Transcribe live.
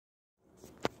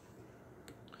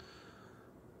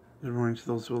Good morning to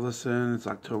those who listen. It's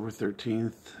October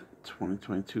 13th,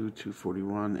 2022,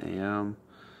 2:41 a.m.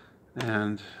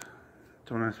 And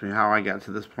don't ask me how I got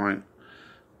to this point,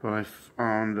 but I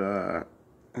found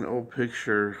an old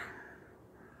picture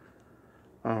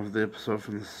of the episode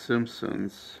from The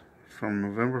Simpsons from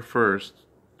November 1st,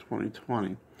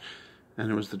 2020.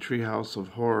 And it was the Treehouse of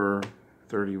Horror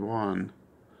 31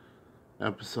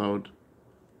 episode.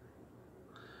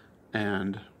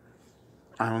 And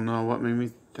I don't know what made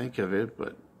me think of it,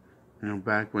 but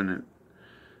back when it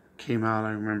came out,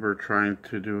 I remember trying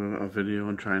to do a video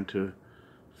and trying to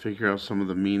figure out some of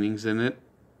the meanings in it,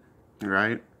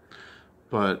 right?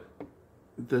 But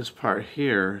this part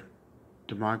here,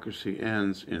 democracy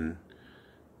ends in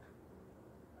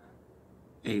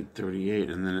 8:38,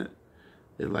 and then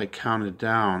it like counted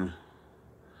down,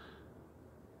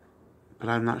 but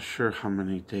I'm not sure how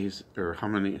many days or how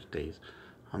many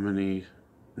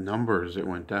numbers it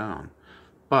went down.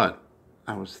 But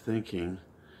I was thinking,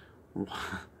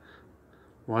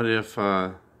 what if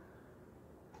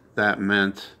that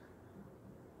meant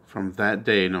from that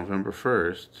day, November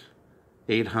 1st,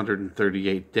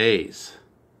 838 days?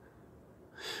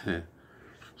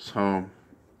 So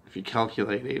if you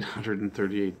calculate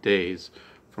 838 days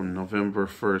from November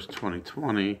 1st,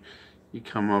 2020, you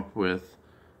come up with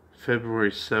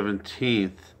February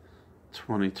 17th,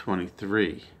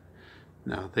 2023.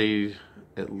 Now, they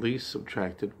at least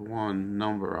subtracted one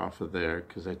number off of there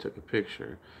because I took a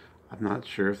picture. I'm not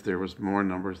sure if there was more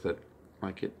numbers that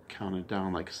like it counted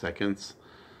down like seconds,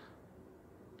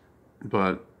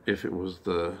 but if it was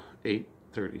the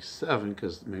 8:37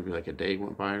 because maybe like a day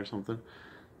went by or something,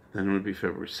 then it would be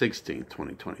February 16th,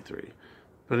 2023.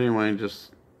 But anyway,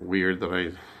 just weird that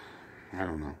I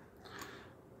don't know.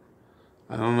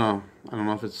 I don't know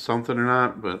if it's something or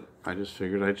not, but I just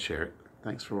figured I'd share it.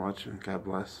 Thanks for watching. God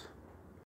bless.